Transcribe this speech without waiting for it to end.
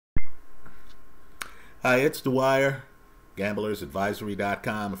Hi, it's Dwyer,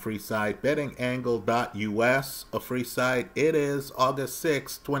 gamblersadvisory.com, a free site, bettingangle.us, a free site. It is August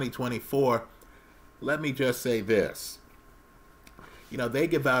 6, 2024. Let me just say this. They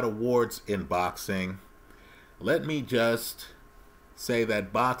give out awards in boxing. Let me just say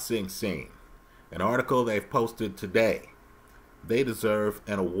that boxing scene, an article they've posted today, they deserve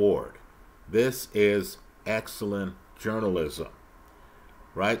an award. This is excellent journalism,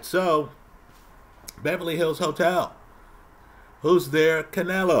 right? So, Beverly Hills Hotel. Who's there?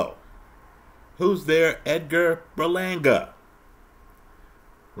 Canelo. Who's there? Edgar Berlanga.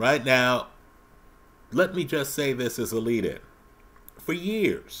 Right now, let me just say this as a lead-in. For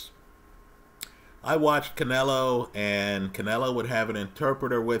years, I watched Canelo, and Canelo would have an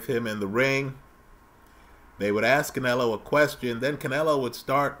interpreter with him in the ring. They would ask Canelo a question, then Canelo would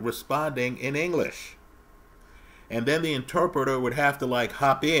start responding in English. And then the interpreter would have to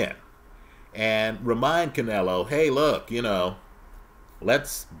hop in and remind Canelo, hey, look,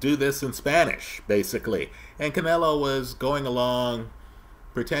 let's do this in Spanish, basically. And Canelo was going along,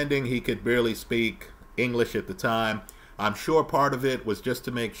 pretending he could barely speak English at the time. I'm sure part of it was just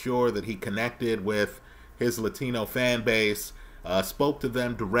to make sure that he connected with his Latino fan base, spoke to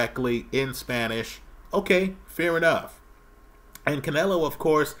them directly in Spanish. Okay, fair enough. And Canelo, of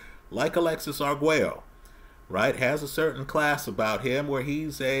course, like Alexis Arguello, right, has a certain class about him where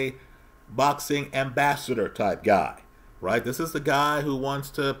he's a boxing ambassador type guy, right? This is the guy who wants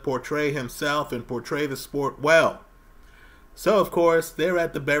to portray himself and portray the sport well. So, of course, they're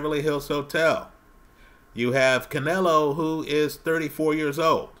at the Beverly Hills Hotel. You have Canelo, who is 34 years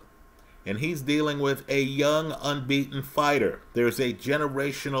old, and he's dealing with a young, unbeaten fighter. There's a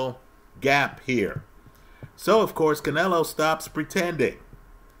generational gap here. So, of course, Canelo stops pretending.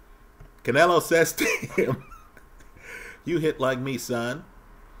 Canelo says to him, you hit like me, son.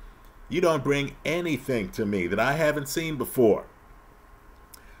 You don't bring anything to me that I haven't seen before.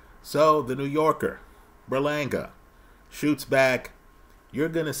 So the New Yorker, Berlanga, shoots back, you're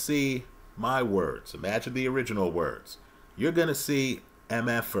going to see my words. Imagine the original words. You're going to see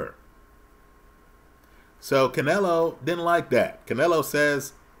MFer. So Canelo didn't like that. Canelo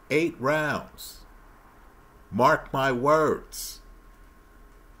says, 8 rounds. Mark my words.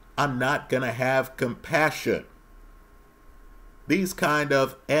 I'm not going to have compassion. These kind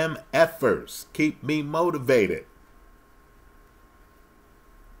of MFers keep me motivated.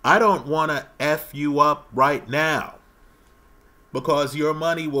 I don't want to F you up right now because your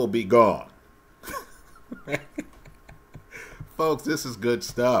money will be gone. Folks, this is good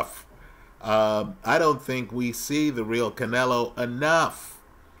stuff. I don't think we see the real Canelo enough,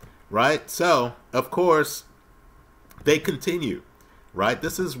 right? So, of course, they continue, right?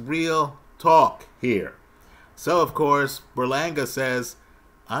 This is real talk here. So, of course, Berlanga says,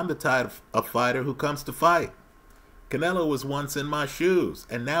 I'm the type of fighter who comes to fight. Canelo was once in my shoes,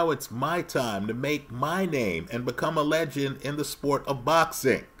 and now it's my time to make my name and become a legend in the sport of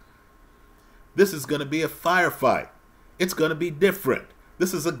boxing. This is going to be a firefight. It's going to be different.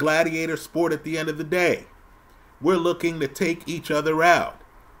 This is a gladiator sport at the end of the day. We're looking to take each other out.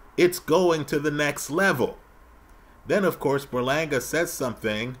 It's going to the next level. Then, of course, Berlanga says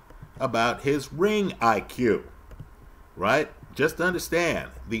something about his ring IQ, right? Just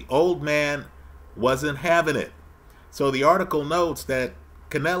understand, the old man wasn't having it. So the article notes that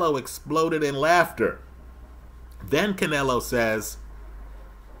Canelo exploded in laughter. Then Canelo says,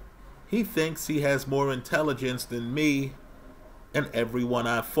 he thinks he has more intelligence than me and everyone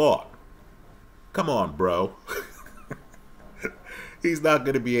I fought. Come on, bro. He's not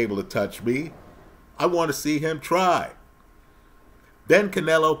going to be able to touch me. I want to see him try. Then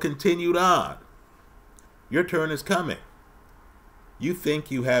Canelo continued on. Your turn is coming. You think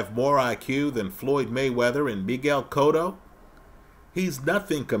you have more IQ than Floyd Mayweather and Miguel Cotto? He's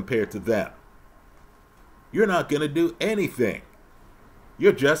nothing compared to them. You're not going to do anything.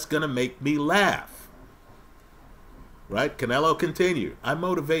 You're just going to make me laugh. Right? Canelo continued. I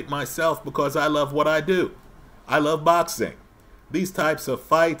motivate myself because I love what I do. I love boxing. These types of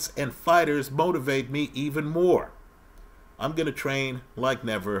fights and fighters motivate me even more. I'm going to train like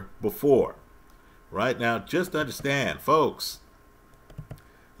never before. Right now, just understand, folks,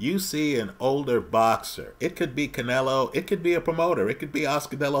 you see an older boxer. It could be Canelo. It could be a promoter. It could be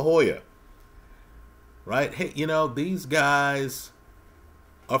Oscar De La Hoya. Right? Hey, these guys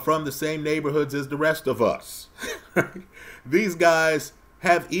are from the same neighborhoods as the rest of us. These guys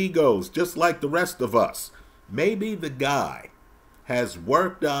have egos just like the rest of us. Maybe the guy has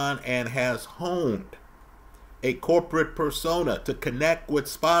worked on and has honed a corporate persona to connect with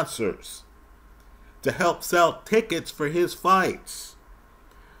sponsors, to help sell tickets for his fights,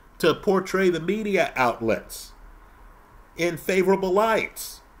 to portray the media outlets in favorable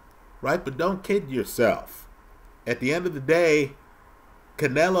lights, right? But don't kid yourself. At the end of the day,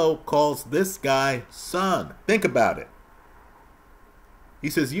 Canelo calls this guy son. Think about it. He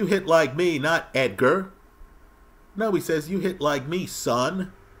says, you hit like me, not Edgar. No, he says, you hit like me,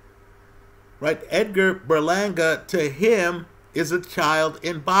 son. Right? Edgar Berlanga, to him, is a child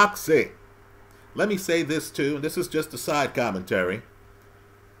in boxing. Let me say this too, and this is just a side commentary.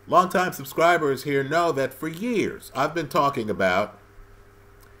 Longtime subscribers here know that for years I've been talking about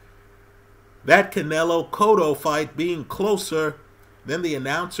that Canelo-Cotto fight being closer than the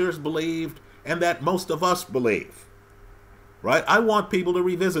announcers believed and that most of us believe. Right? I want people to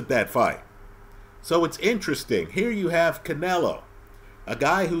revisit that fight. So it's interesting. Here you have Canelo, a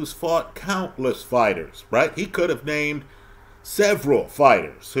guy who's fought countless fighters, right? He could have named several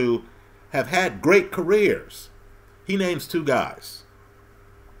fighters who have had great careers. He names two guys.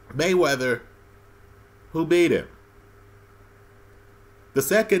 Mayweather, who beat him. The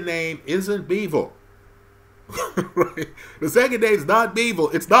second name isn't Beevil. Right? The second name is not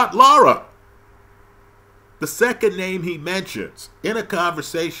Beevil. It's not Lara. The second name he mentions in a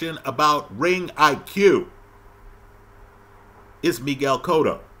conversation about ring IQ is Miguel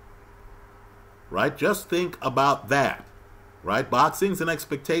Cotto. Right? Just think about that. Right? Boxing's an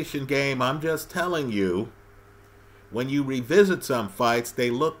expectation game. I'm just telling you, when you revisit some fights, they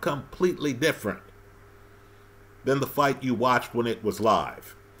look completely different than the fight you watched when it was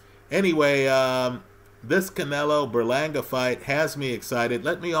live. Anyway, this Canelo-Berlanga fight has me excited.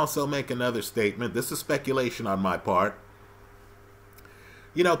 Let me also make another statement. This is speculation on my part.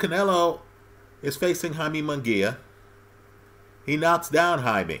 You know, Canelo is facing Jaime Munguia. He knocks down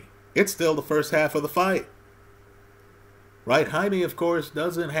Jaime. It's still the first half of the fight. Right? Jaime, of course,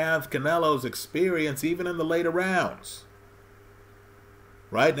 doesn't have Canelo's experience even in the later rounds.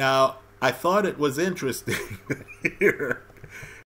 Right? Now, I thought it was interesting here.